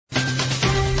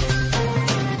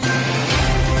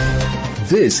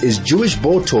This is Jewish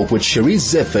Board Talk with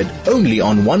Cherise Zeffert, only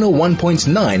on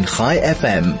 101.9 High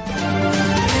FM.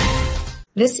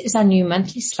 This is our new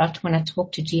monthly slot when I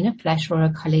talk to Gina Flash or her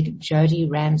colleague Jody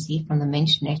Ramsey from the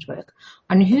Mensch Network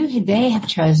on who they have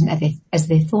chosen as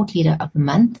their thought leader of the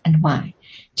month and why.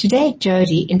 Today,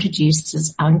 Jody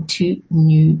introduces our two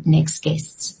new next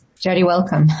guests. Jody,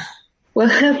 welcome. Well,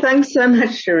 thanks so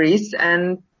much, Cherise,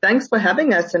 and thanks for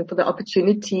having us and for the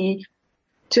opportunity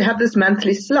to have this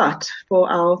monthly slot for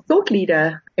our thought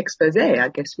leader expose, I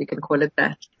guess we can call it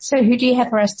that. So who do you have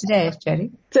for us today,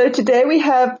 Jody? So today we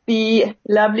have the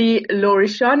lovely Laurie,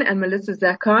 Shone and Melissa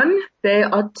Zackon. They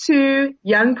are two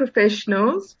young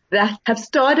professionals that have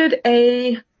started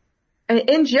an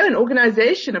NGO, an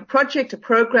organization, a project, a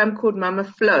program called Mama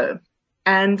Flow.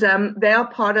 And they are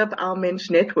part of our Mensch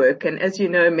network. And as you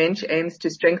know, Mensch aims to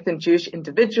strengthen Jewish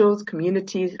individuals,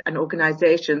 communities and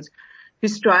organizations who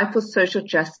strive for social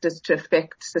justice to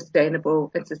affect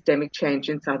sustainable and systemic change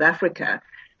in South Africa.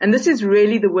 And this is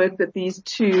really the work that these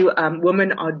two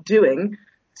women are doing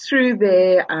through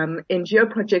their NGO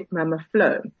project Mama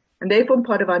Flow. And they form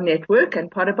part of our network, and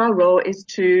part of our role is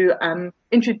to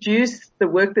introduce the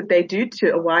work that they do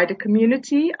to a wider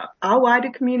community, our wider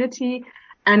community,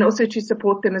 and also to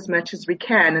support them as much as we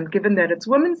can. And given that it's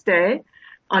Women's Day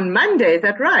on Monday, is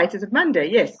that right? Is it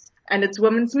Monday? Yes. And it's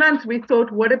Women's Month. We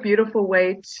thought what a beautiful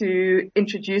way to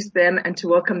introduce them and to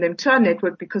welcome them to our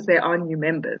network because they are new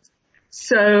members.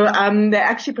 So, they're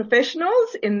actually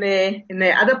professionals in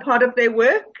their other part of their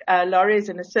work. Laurie is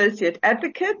an associate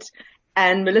advocate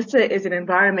and Melissa is an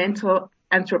environmental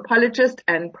anthropologist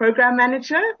and program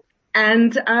manager.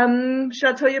 And, shall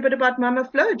I tell you a bit about Mama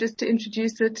Flow just to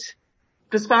introduce it?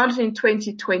 It was founded in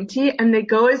 2020 and their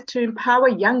goal is to empower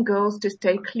young girls to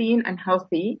stay clean and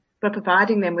healthy by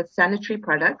providing them with sanitary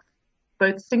products,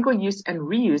 both single-use and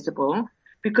reusable,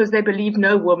 because they believe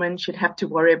no woman should have to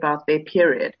worry about their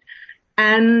period.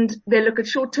 And they look at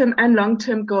short-term and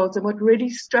long-term goals. And what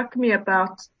really struck me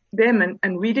about them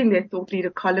and reading their thought leader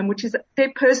column, which is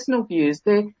their personal views,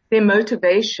 their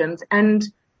motivations, and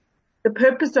the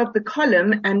purpose of the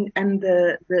column and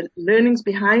the learnings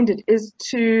behind it is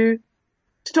to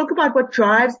talk about what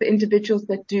drives the individuals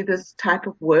that do this type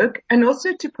of work, and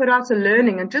also to put out a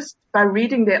learning. And just by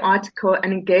reading their article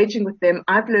and engaging with them,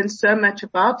 I've learned so much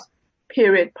about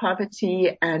period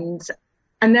poverty and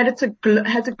that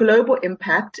has a global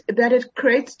impact, that it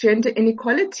creates gender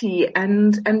inequality.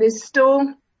 And there's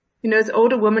still, as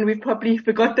older women, we've probably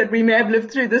forgot that we may have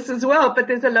lived through this as well, but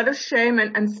there's a lot of shame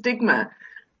and stigma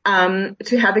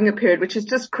to having a period, which is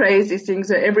just crazy, seeing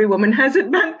so every woman has it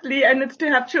monthly and it's to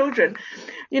have children.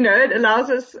 It allows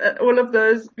us all of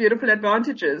those beautiful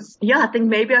advantages. Yeah, I think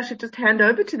maybe I should just hand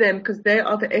over to them because they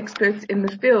are the experts in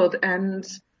the field and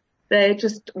they're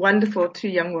just wonderful, two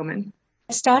young women.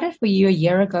 It started for you a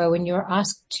year ago when you were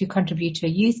asked to contribute to a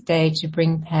youth day to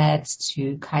bring pads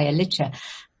to Khayelitsha.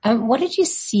 What did you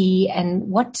see and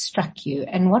what struck you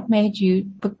and what made you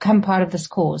become part of this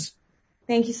cause?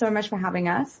 Thank you so much for having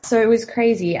us. So it was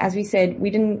crazy. As we said,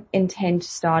 we didn't intend to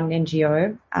start an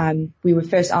NGO. We were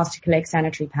first asked to collect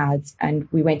sanitary pads and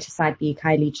we went to Site B,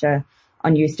 Khayelitsha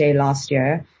on Youth Day last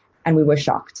year and we were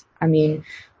shocked. I mean,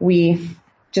 we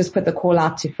just put the call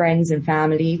out to friends and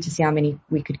family to see how many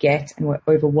we could get and were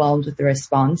overwhelmed with the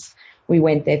response. We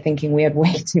went there thinking we had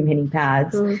way too many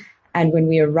pads. And when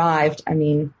we arrived, I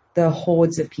mean, the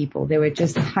hordes of people, there were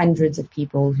just hundreds of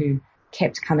people who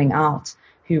kept coming out,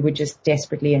 who were just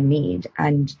desperately in need.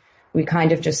 And we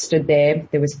kind of just stood there.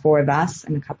 There was 4 of us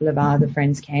and a couple of our other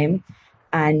friends came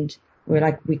and we were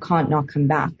like, we can't not come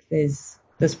back. This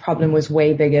problem was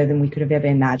way bigger than we could have ever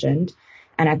imagined.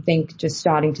 And I think just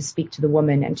starting to speak to the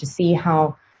women and to see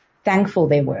how thankful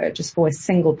they were just for a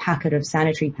single packet of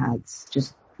sanitary pads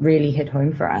just really hit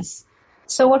home for us.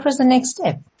 So what was the next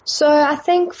step? So I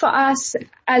think for us,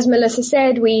 as Melissa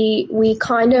said, we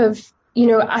kind of,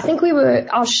 I think we were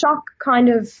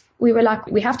like,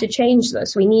 we have to change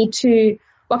this.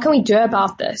 What can we do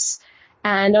about this?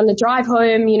 And on the drive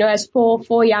home, as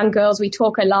four young girls, we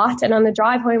talk a lot. And on the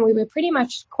drive home, we were pretty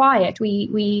much quiet.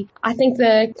 I think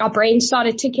our brains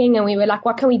started ticking and we were like,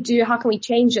 what can we do? How can we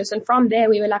change this? And from there,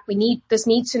 we were like, this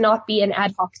needs to not be an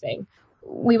ad hoc thing.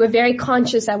 We were very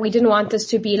conscious that we didn't want this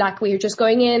to be like we were just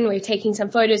going in, we were taking some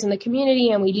photos in the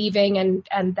community and we're leaving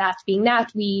and that being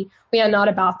that. We are not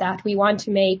about that. We want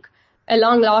to make a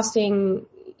long lasting,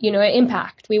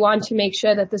 impact. We want to make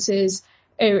sure that this is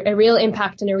a real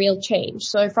impact and a real change.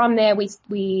 So from there,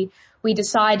 we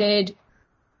decided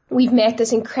we've met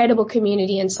this incredible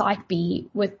community in Site B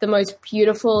with the most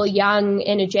beautiful, young,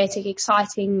 energetic,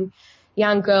 exciting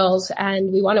young girls,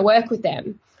 and we want to work with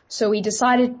them. So we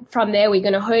decided from there we're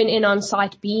going to hone in on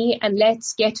site B and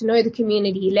let's get to know the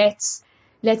community. Let's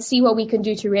see what we can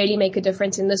do to really make a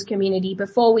difference in this community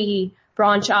before we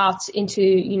branch out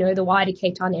into, the wider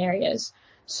Cape Town areas.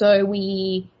 So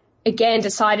we again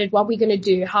decided what we're going to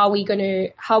do, how we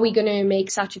going to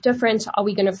make such a difference. Are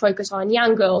we going to focus on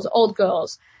young girls, old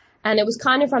girls? And it was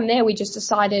kind of from there we just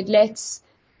decided let's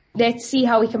see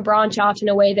how we can branch out in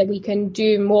a way that we can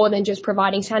do more than just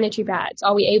providing sanitary pads.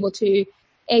 Are we able to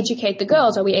educate the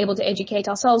girls? Are we able to educate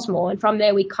ourselves more? And from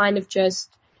there we kind of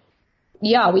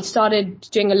we started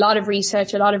doing a lot of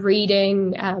research, a lot of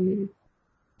reading, and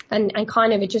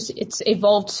kind of it's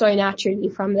evolved so naturally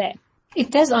from there.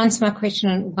 It does answer my question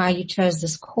on why you chose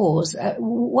this cause.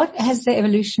 What has the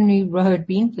evolutionary road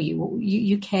been for you?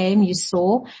 You came, you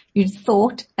saw, you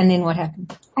thought, and then what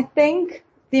happened? I think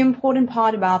the important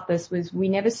part about this was we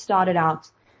never started out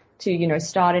to,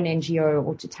 start an NGO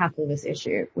or to tackle this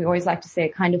issue. We always like to say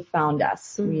it kind of found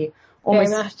us. We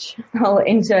almost fell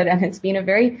into it, and it's been a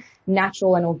very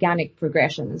natural and organic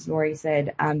progression, as Laurie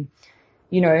said.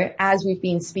 As we've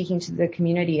been speaking to the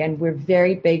community, and we're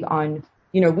very big on,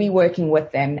 we working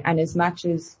with them, and as much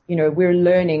as, we're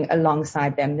learning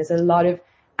alongside them, there's a lot of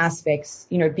aspects,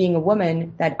 being a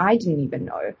woman that I didn't even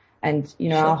know. And,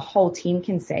 our whole team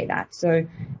can say that. So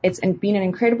it's been an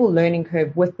incredible learning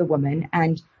curve with the women,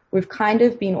 and we've kind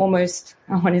of been almost,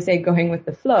 I want to say, going with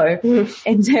the flow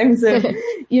in terms of,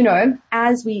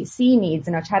 as we see needs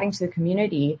and are chatting to the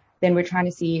community, then we're trying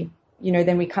to see,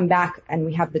 then we come back and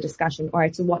we have the discussion. All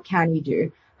right, so what can we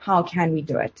do? How can we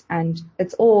do it? And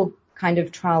it's all kind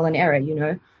of trial and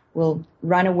error, We'll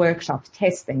run a workshop,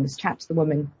 test things, chat to the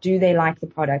women. Do they like the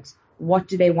products? What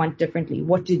do they want differently?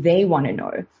 What do they want to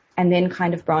know? And then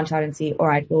kind of branch out and see, all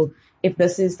right, well, if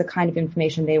this is the kind of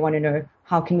information they want to know,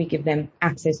 how can we give them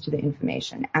access to the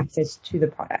information, access to the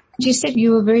product? You said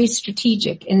you were very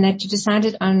strategic in that you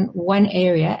decided on one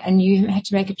area and you had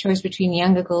to make a choice between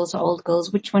younger girls or old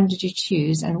girls. Which one did you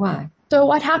choose and why? So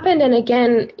what happened, and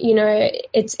again,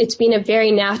 it's been a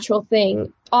very natural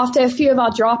thing. After a few of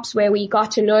our drops where we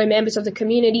got to know members of the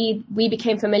community, we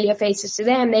became familiar faces to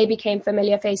them, they became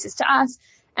familiar faces to us.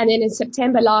 And then in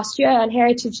September last year on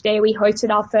Heritage Day, we hosted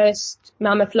our first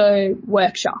Mama Flow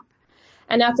workshop.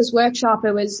 And at this workshop,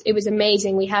 it was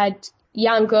amazing. We had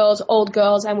young girls, old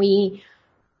girls, and we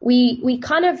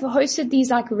kind of hosted these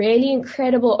like really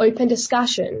incredible open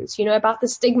discussions, about the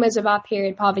stigmas of our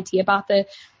period poverty, about the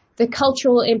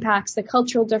cultural impacts, the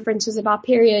cultural differences of our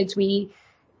periods. We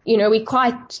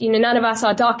none of us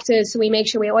are doctors, so we make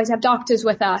sure we always have doctors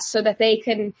with us so that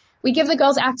we give the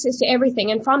girls access to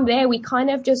everything. And from there, we kind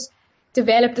of just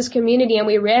developed this community, and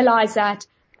we realized that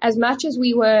as much as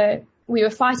we were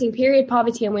fighting period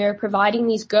poverty and we were providing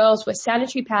these girls with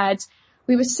sanitary pads,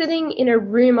 we were sitting in a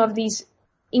room of these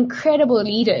incredible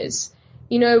leaders.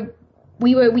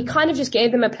 We kind of just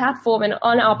gave them a platform, and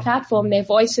on our platform, their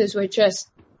voices were just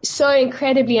so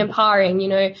incredibly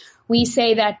empowering. We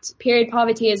say that period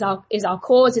poverty is our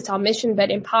cause, it's our mission, but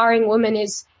empowering women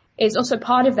is also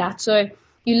part of that. So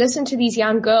you listen to these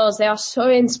young girls, they are so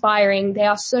inspiring, they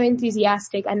are so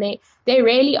enthusiastic, and they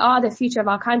really are the future of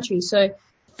our country. So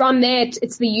from there,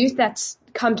 it's the youth that's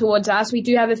come towards us. We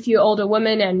do have a few older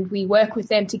women and we work with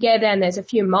them together, and there's a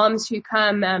few moms who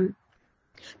come,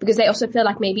 because they also feel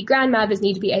like maybe grandmothers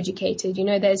need to be educated.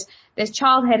 There's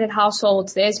child-headed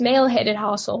households, there's male-headed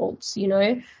households,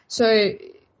 So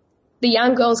the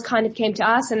young girls kind of came to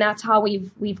us, and that's how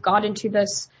we've got into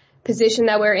this position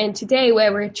that we're in today,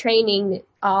 where we're training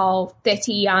our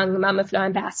 30 young Mama Flow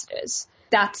ambassadors.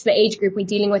 That's the age group we're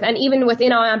dealing with. And even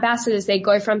within our ambassadors, they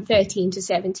go from 13 to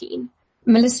 17.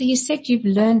 Melissa, you said you've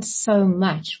learned so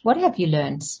much. What have you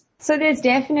learned? So there's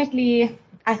definitely,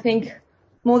 I think,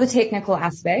 more the technical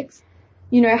aspects.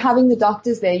 Having the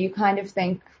doctors there, you kind of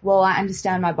think, well, I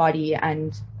understand my body.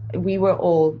 And we were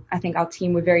all, I think our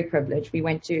team were very privileged. We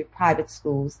went to private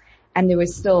schools, and there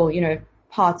was still,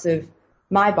 parts of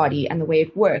my body and the way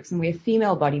it works and the way a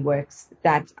female body works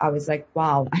that I was like,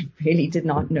 wow, I really did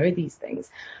not know these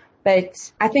things.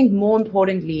 But I think more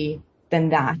importantly than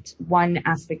that, one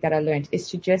aspect that I learned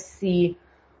is to just see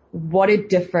what a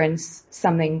difference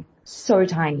something so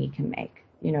tiny can make.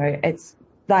 It's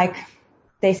like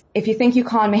if you think you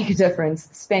can't make a difference,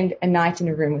 spend a night in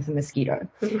a room with a mosquito.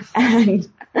 And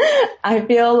I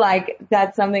feel like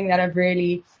that's something that I've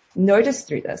really noticed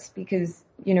through this, because,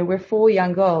 we're 4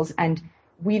 young girls and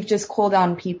we've just called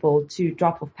on people to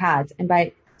drop off pads. And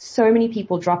by so many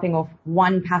people dropping off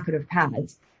one packet of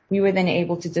pads, we were then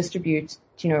able to distribute,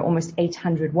 almost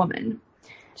 800 women.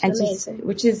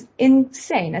 Which is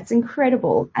insane. It's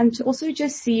incredible. And to also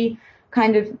just see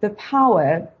kind of the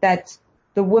power that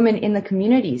the women in the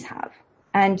communities have.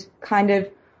 And kind of,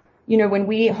 when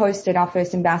we hosted our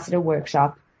first ambassador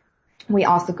workshop, we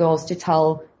asked the girls to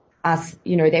tell us,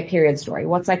 their period story.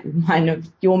 What's like one of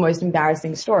your most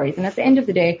embarrassing stories? And at the end of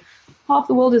the day, half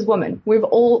the world is women. We've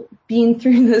all been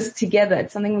through this together.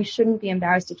 It's something we shouldn't be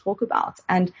embarrassed to talk about.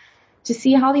 And to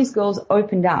see how these girls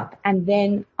opened up and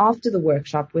then after the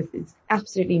workshop with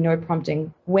absolutely no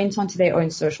prompting, went onto their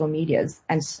own social medias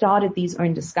and started these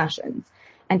own discussions,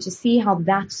 and to see how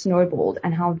that snowballed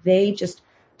and how they just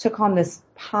took on this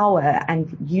power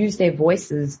and used their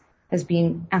voices has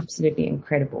been absolutely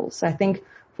incredible. So I think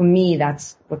for me,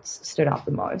 that's what stood out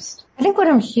the most. I think what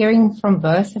I'm hearing from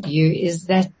both of you is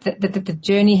that the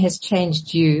journey has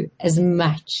changed you as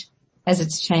much as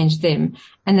it's changed them,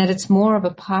 and that it's more of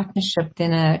a partnership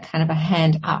than a kind of a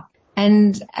hand up.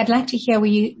 And I'd like to hear where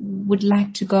you would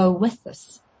like to go with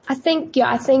this. I think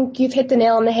you've hit the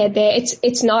nail on the head there.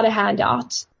 It's not a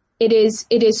handout. It is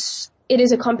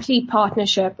a complete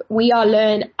partnership. We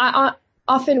are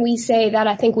often we say that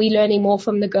I think we're learning more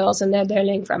from the girls than they're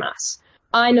learning from us.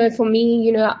 I know for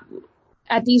me,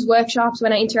 at these workshops,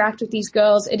 when I interact with these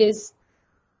girls, it is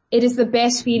the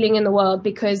best feeling in the world,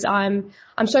 because I'm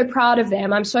so proud of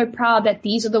them. I'm so proud that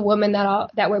these are the women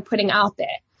that we're putting out there.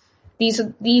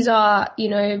 These are,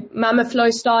 Mama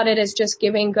Flow started as just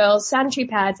giving girls sanitary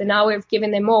pads, and now we've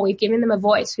given them more. We've given them a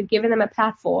voice. We've given them a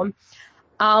platform.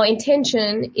 Our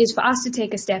intention is for us to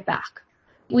take a step back.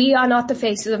 We are not the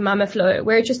faces of Mama Flow.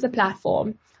 We're just the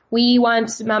platform. We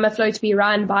want Mama Flow to be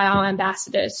run by our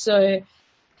ambassadors. So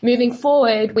moving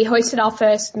forward, we hosted our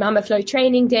first Mama Flow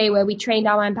training day where we trained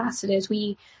our ambassadors.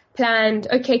 We planned,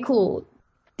 okay, cool.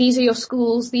 These are your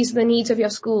schools. These are the needs of your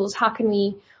schools.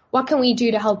 What can we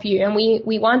do to help you? And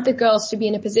we want the girls to be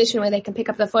in a position where they can pick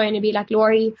up the phone and be like,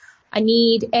 Laurie, I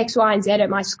need X, Y, and Z at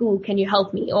my school. Can you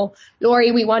help me? Or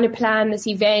Laurie, we want to plan this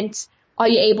event. Are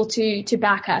you able to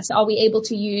back us? Are we able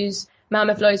to use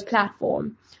Mama Flow's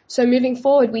platform? So moving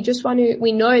forward,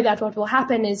 we know that what will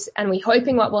happen is, and we're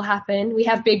hoping what will happen, we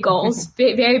have big goals,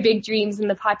 very big dreams in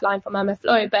the pipeline for Mama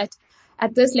Flow, but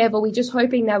at this level, we're just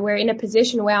hoping that we're in a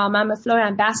position where our Mama Flow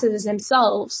ambassadors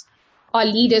themselves are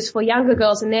leaders for younger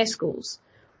girls in their schools,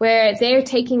 where they're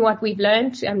taking what we've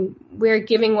learned and we're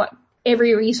giving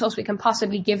every resource we can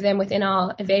possibly give them within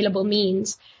our available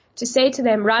means to say to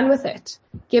them, run with it.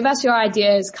 Give us your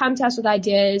ideas. Come to us with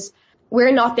ideas.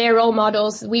 We're not their role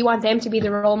models. We want them to be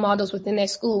the role models within their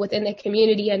school, within their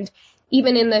community. And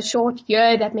even in the short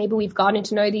year that maybe we've gotten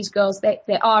to know these girls, they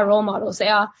are role models.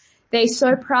 They're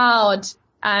so proud.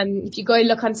 If you go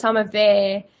look on some of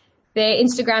their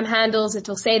Instagram handles, it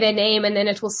will say their name and then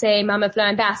it will say Mama Flow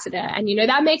Ambassador. And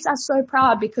that makes us so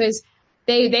proud, because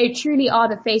they truly are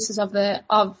the faces of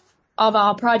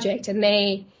our project, and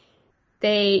they're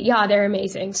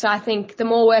amazing. So I think the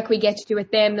more work we get to do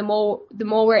with them, the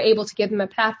more we're able to give them a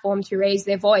platform to raise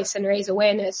their voice and raise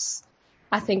awareness.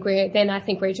 I think we're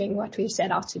doing what we've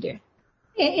set out to do.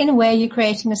 In a way, you're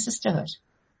creating a sisterhood.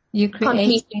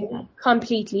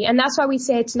 Completely. And that's why we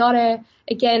say it's not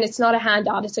a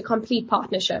handout. It's a complete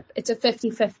partnership. It's a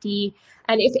 50-50.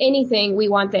 And if anything, we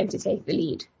want them to take the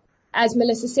lead. As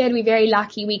Melissa said, we're very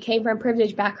lucky. We came from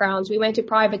privileged backgrounds. We went to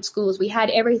private schools. We had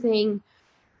everything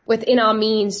within our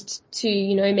means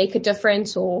to, make a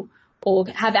difference or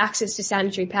have access to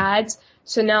sanitary pads.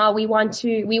 So now we want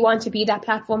to be that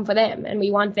platform for them, and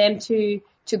we want them to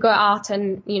go out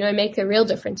and, make a real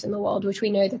difference in the world, which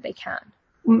we know that they can.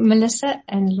 Melissa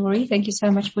and Laurie, thank you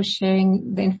so much for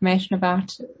sharing the information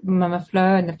about Mama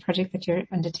Flow and the project that you're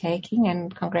undertaking,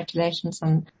 and congratulations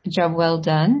on a job well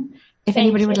done. If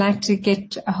anybody would like to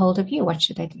get a hold of you, what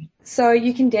should they do? So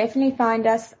you can definitely find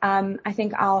us. I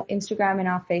think our Instagram and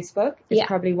our Facebook is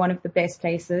probably one of the best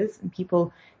places, and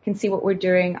people can see what we're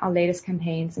doing, our latest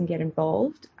campaigns, and get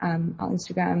involved. Our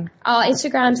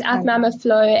Instagram's at Mama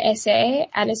Flow SA,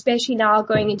 and especially now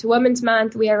going into Women's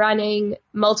Month, we are running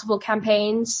multiple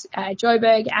campaigns,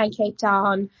 Joburg and Cape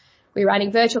Town. We're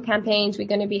running virtual campaigns. We're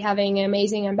going to be having an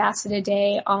amazing Ambassador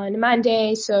Day on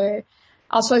Monday. So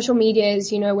our social media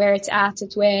is, where it's at.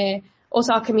 It's where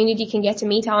also our community can get to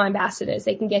meet our ambassadors.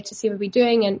 They can get to see what we're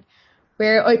doing, and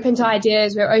we're open to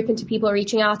ideas. We're open to people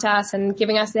reaching out to us and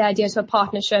giving us their ideas for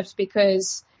partnerships,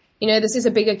 because, this is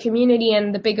a bigger community,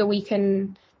 and the bigger we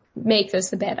can make this,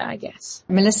 the better, I guess.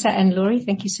 Melissa and Laurie,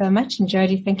 thank you so much. And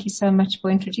Jody, thank you so much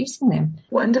for introducing them.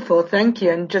 Wonderful. Thank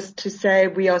you. And just to say,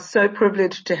 we are so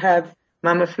privileged to have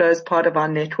Mama Flow as part of our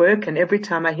network. And every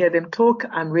time I hear them talk,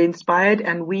 I'm re-inspired.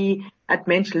 And we at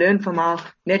Mensch learn from our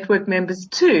network members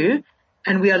too.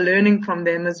 and we are learning from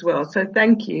them as well. So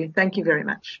thank you. Thank you very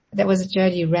much. That was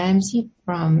Jody Ramsey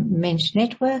from Mensch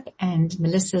Network and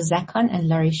Melissa Zackon and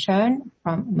Laurie Shone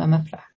from Mama Flow.